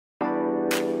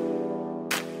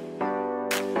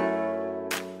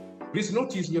Please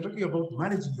notice you're talking about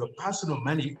managing your personal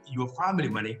money, your family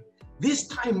money. This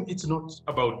time, it's not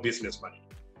about business money.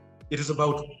 It is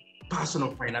about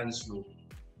personal financial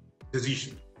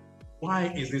decision.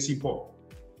 Why is this important?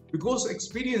 Because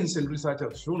experience and research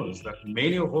have shown us that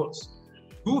many of us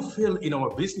do fail in our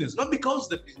business, not because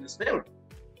the business failed,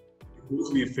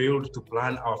 because we failed to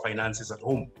plan our finances at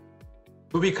home.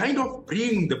 So we kind of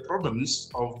bring the problems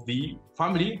of the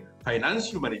family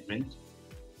financial management,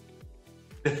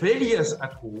 the failures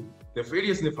at home, the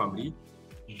failures in the family,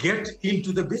 get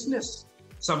into the business.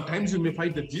 Sometimes you may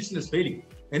find the business failing.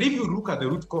 And if you look at the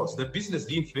root cause, the business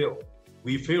didn't fail.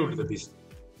 We failed the business.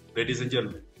 Ladies and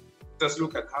gentlemen, let's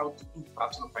look at how to do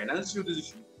personal financial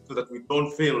decisions so that we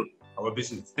don't fail our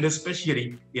business. And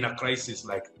especially in a crisis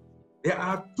like that. There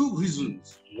are two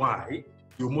reasons why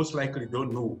you most likely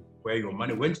don't know where your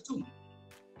money went to.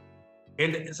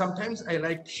 And sometimes I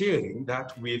like sharing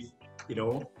that with,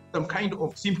 some kind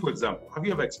of simple example. Have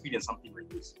you ever experienced something like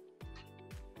this?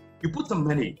 You put some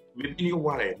money in your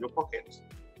wallet, your pocket,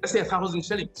 let's say 1,000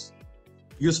 shillings.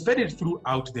 You spend it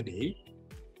throughout the day,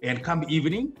 and come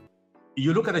evening,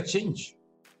 you look at the change,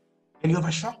 and you have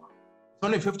a shock. It's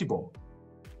only 50 bob.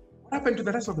 What happened to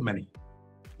the rest of the money?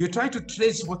 You try to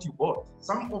trace what you bought.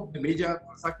 Some of the major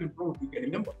transactions you can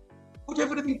remember. Put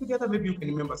everything together, maybe you can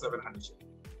remember 700 shillings.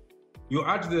 You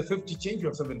add the 50 change, you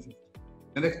have 750.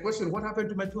 The next question, what happened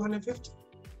to my 250?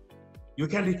 You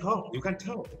can recall, you can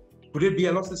tell. Could it be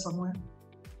a loss somewhere?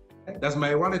 Does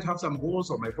my wallet have some holes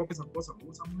or my pockets have got some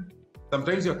holes somewhere?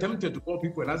 Sometimes you're tempted to call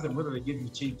people and ask them whether they gave you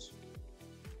change.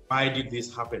 Why did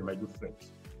this happen, my good friend?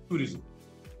 Two reasons.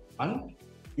 One,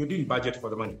 you didn't budget for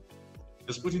the money.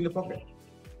 Just put it in the pocket.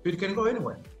 So it can go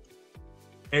anywhere.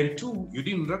 And two, you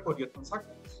didn't record your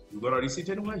transactions. You got a receipt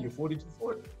anywhere, you forward it,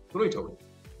 throw it away.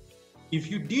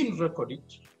 If you didn't record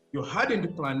it, you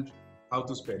hadn't planned how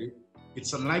to spend it,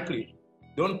 it's unlikely.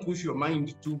 Don't push your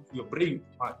mind to your brain too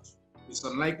much. It's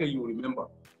unlikely you remember.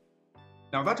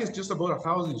 Now that is just about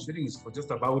 1,000 shillings for just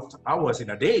about hours in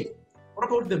a day. What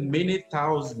about the many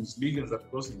thousands, millions that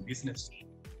goes in business?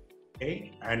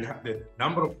 Okay, and the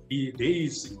number of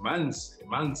days, months,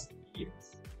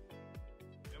 years.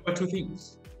 Remember two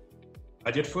things: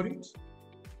 budget for it,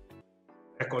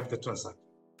 record the transaction.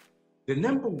 The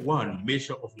number one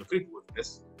measure of your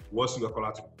creditworthiness was your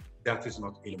collateral. That is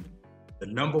not anymore. The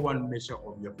number one measure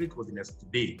of your creditworthiness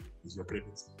today is your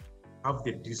credit. Have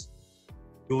the discipline.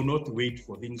 Do not wait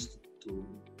for things to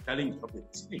telling you of the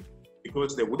discipline,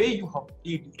 because the way you have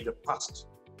paid in the past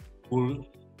will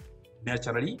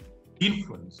naturally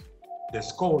influence the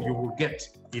score you will get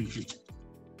in future.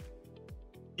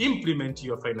 Implement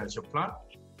your financial plan,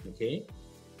 okay?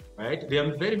 Right? There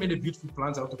are very many beautiful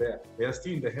plans out there. They are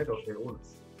still in the head of their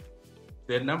owners.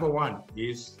 The number one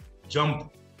is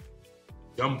jump,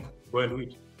 go and do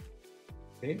it.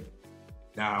 Okay?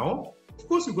 Now, of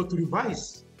course, you got to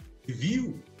revise,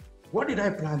 review. What did I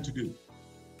plan to do?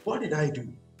 What did I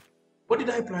do? What did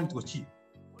I plan to achieve?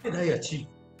 What did I achieve?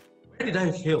 Where did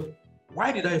I fail?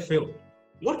 Why did I fail?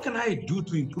 What can I do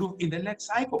to improve in the next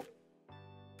cycle?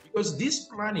 Because this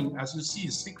planning, as you see,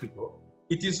 is cyclical.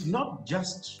 It is not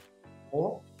just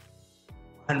for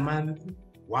 1 month,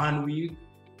 1 week,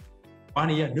 1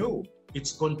 year. No,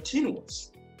 it's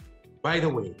continuous. By the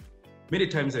way, many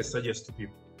times I suggest to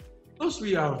people, because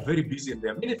we are very busy and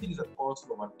there are many things that cause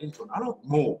our attention, a lot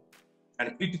more,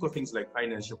 and critical things like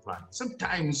financial planning.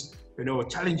 Sometimes,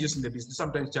 challenges in the business,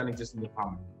 sometimes challenges in the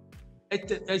family.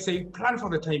 I say plan for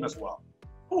the time as well.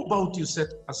 How about you set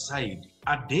aside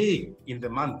a day in the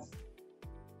month?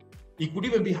 It could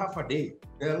even be half a day.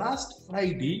 The last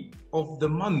Friday of the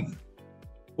month,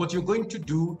 what you're going to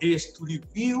do is to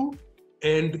review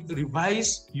and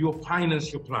revise your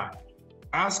financial plan.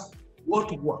 Ask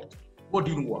what worked, what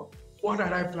didn't work, what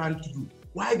had I planned to do,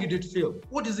 why did it fail,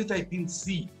 what is it I didn't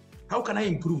see, how can I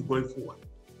improve going forward?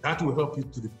 That will help you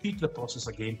to repeat the process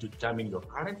again to determine your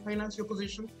current financial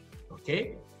position,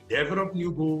 okay? Develop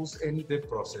new goals and the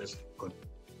process continues.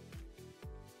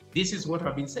 This is what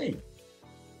I've been saying.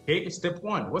 Okay, step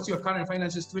one, what's your current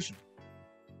financial situation?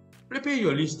 Prepare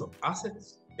your list of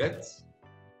assets, debts,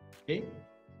 okay?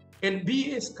 And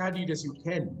be as candid as you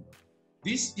can.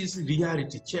 This is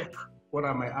reality check. What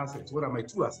are my assets? What are my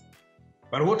true assets?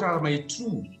 But what are my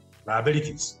true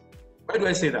liabilities? Why do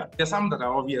I say that? There's some that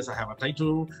are obvious. I have a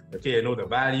title. Okay, I know the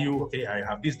value. Okay, I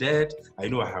have this debt. I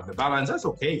know I have the balance. That's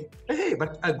okay. Hey,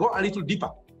 but I go a little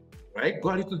deeper, right?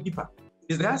 Go a little deeper.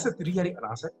 Is the asset really an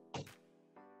asset?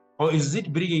 Or is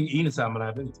it bringing in some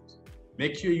liabilities?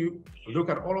 Make sure you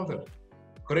look at all of them.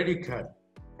 Credit card,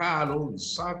 car loan,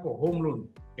 SACCO, home loan.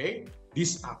 Okay,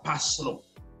 these are personal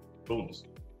loans.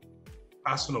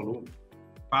 Personal loan.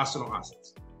 personal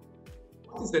assets.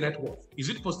 What is the net worth? Is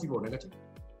it positive or negative?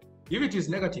 If it is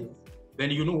negative,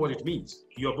 then you know what it means.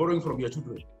 You are borrowing from your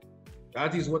children.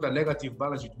 That is what a negative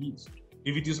balance sheet means.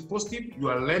 If it is positive, you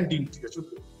are lending to your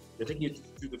children. You're taking it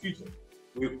to the future.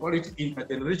 We call it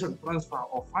intergeneration transfer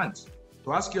of funds.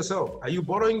 So ask yourself, are you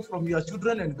borrowing from your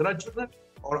children and grandchildren,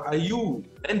 or are you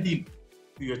lending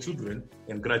to your children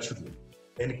and grandchildren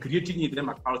and creating in them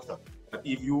a culture that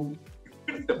if you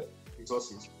give them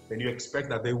resources, then you expect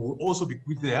that they will also be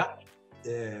with their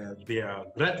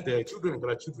children and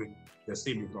grandchildren the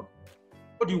same, if not.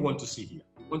 What do you want to see here?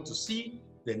 You want to see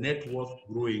the net worth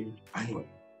growing annually.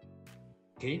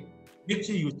 Okay? Make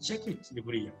sure you check it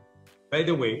every year. By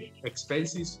the way,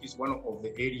 expenses is one of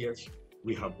the areas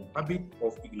we have the habit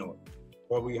of ignoring,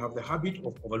 or we have the habit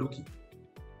of overlooking.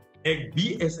 And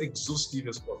be as exhaustive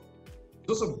as possible. It's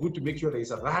also good to make sure there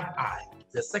is a red eye,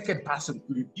 the second person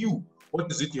to review what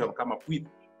is it you have come up with,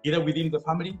 either within the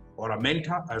family or a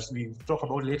mentor, as we talk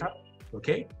about later.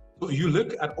 Okay? So you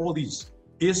look at all these.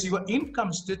 Is your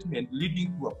income statement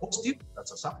leading to a positive?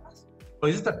 That's a surplus. Or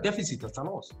is it a deficit? That's a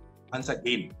loss. Once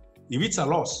again, if it's a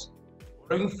loss,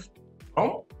 borrowing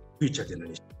from future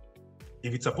generation.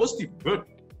 If it's a positive, good.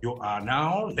 You are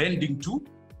now lending to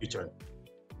future.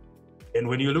 And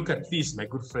when you look at this, my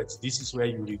good friends, this is where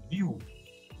you review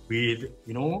with,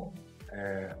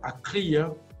 a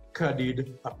clear,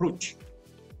 candid approach.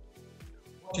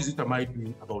 What is it am I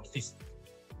doing about this?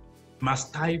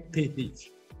 Must I pay this?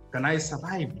 Can I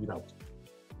survive without it?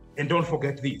 And don't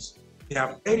forget this. There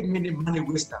are very many money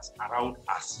wasters around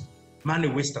us. Money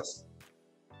wasters.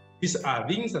 These are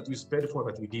things that we spend for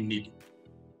that we didn't need.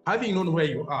 Having known where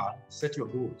you are, set your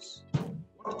goals.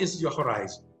 What is your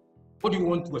horizon? What do you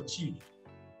want to achieve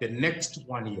the next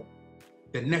 1 year,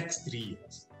 the next 3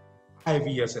 years, 5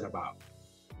 years and above?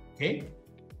 Okay?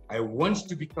 I want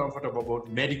to be comfortable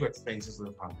about medical expenses of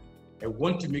the family. I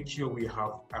want to make sure we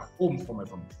have a home for my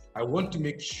family. I want to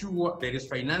make sure there is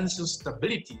financial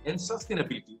stability and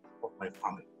sustainability of my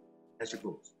family as it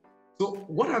goes. So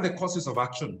what are the courses of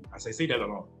action? As I said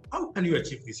earlier on, how can you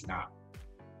achieve this now?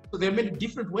 So there are many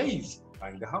different ways of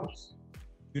buying the house.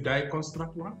 Should I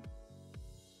construct one?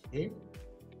 Okay.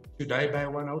 Should I buy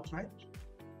one outright?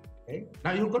 Okay.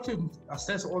 Now you've got to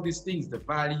assess all these things, the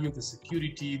value, the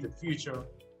security, the future,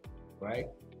 right?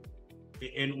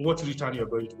 And what return you're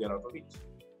going to get out of it.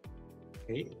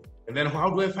 Okay. And then how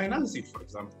do I finance it, for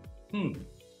example?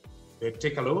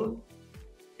 Take a loan,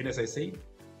 and as I say,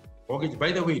 mortgage.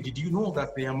 By the way, did you know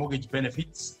that there are mortgage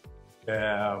benefits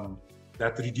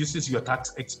that reduces your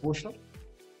tax exposure?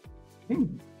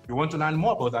 You want to learn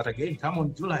more about that again, come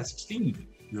on July 16th.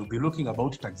 We'll be looking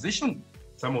about taxation,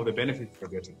 some of the benefits you're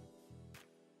getting.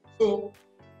 So,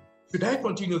 should I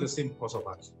continue the same course of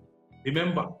action?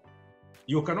 Remember,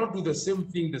 you cannot do the same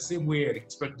thing the same way and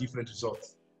expect different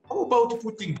results. How about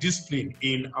putting discipline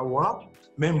in our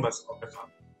members of the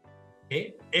family?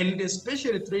 Okay? And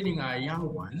especially training our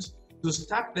young ones to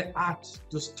start the art,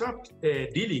 to start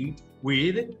dealing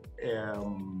with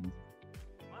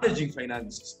managing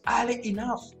finances early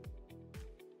enough.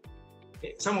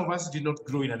 Some of us did not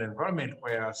grow in an environment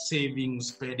where saving,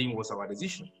 spending was our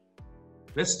decision.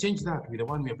 Let's change that with the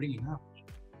one we are bringing up.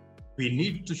 We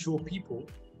need to show people,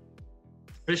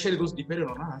 especially those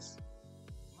dependent on us,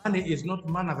 money is not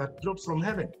manna that drops from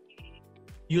heaven.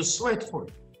 You sweat for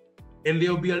it. And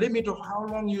there will be a limit of how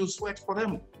long you sweat for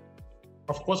them.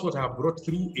 Of course, what I have brought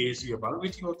through is you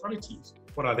evaluate your alternatives.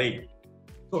 What are they?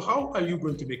 So how are you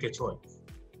going to make a choice?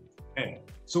 And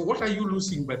so what are you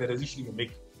losing by the decision you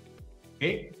make?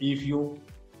 Okay, if you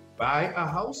buy a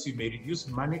house, you may reduce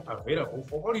money available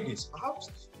for holidays.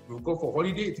 Perhaps you go for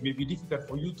holiday, it may be difficult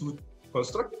for you to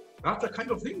construct. That's the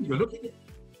kind of thing you're looking at.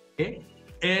 Okay,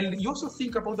 and you also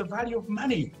think about the value of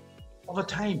money over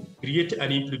time. Create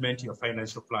and implement your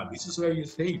financial plan. This is where you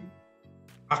say,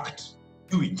 act,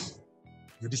 do it.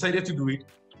 You decided to do it,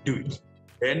 do it.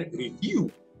 Then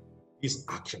review this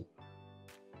action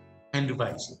and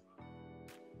revise it.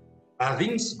 Are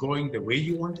things going the way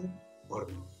you wanted or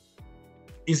not?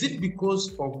 Is it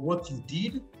because of what you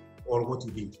did or what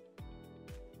you did?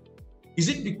 Is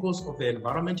it because of the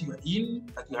environment you are in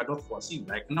that you had not foreseen?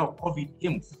 Like now, COVID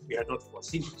came, we had not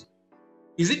foreseen it.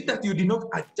 Is it that you did not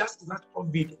adjust to that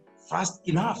COVID fast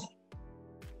enough?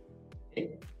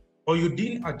 Okay? Or you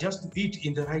didn't adjust to it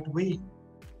in the right way?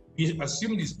 You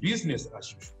assume this business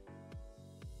as usual.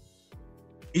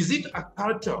 Is it a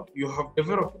culture you have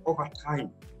developed over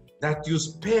time that you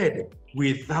spared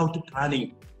without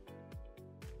planning?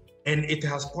 And it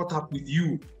has caught up with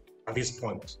you at this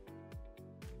point.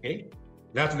 Okay?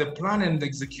 That the plan and the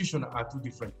execution are two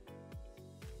different.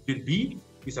 The deed,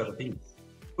 these are the things.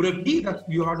 Could it be that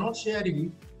you are not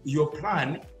sharing your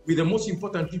plan with the most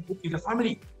important people in the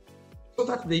family so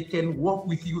that they can walk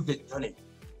with you the journey?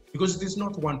 Because it is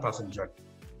not one person journey.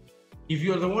 If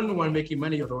you're the only one making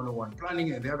money, you're the only one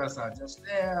planning, and the others are just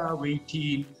there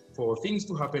waiting for things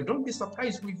to happen, don't be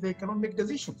surprised if they cannot make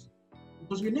decisions,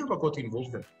 because we never got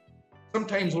involved in.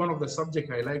 Sometimes one of the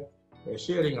subjects I like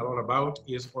sharing a lot about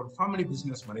is on family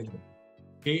business management.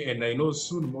 Okay, and I know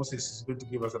soon Moses is going to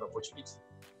give us an opportunity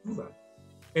to do that.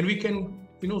 And we can,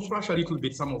 thrash a little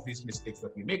bit some of these mistakes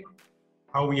that we make,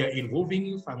 how we are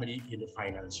involving family in the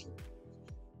financial,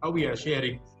 how we are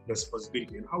sharing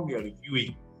responsibility, and how we are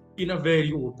reviewing in a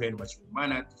very open, mature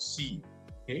manner to see,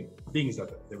 okay, things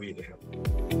that are the way they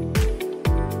happen.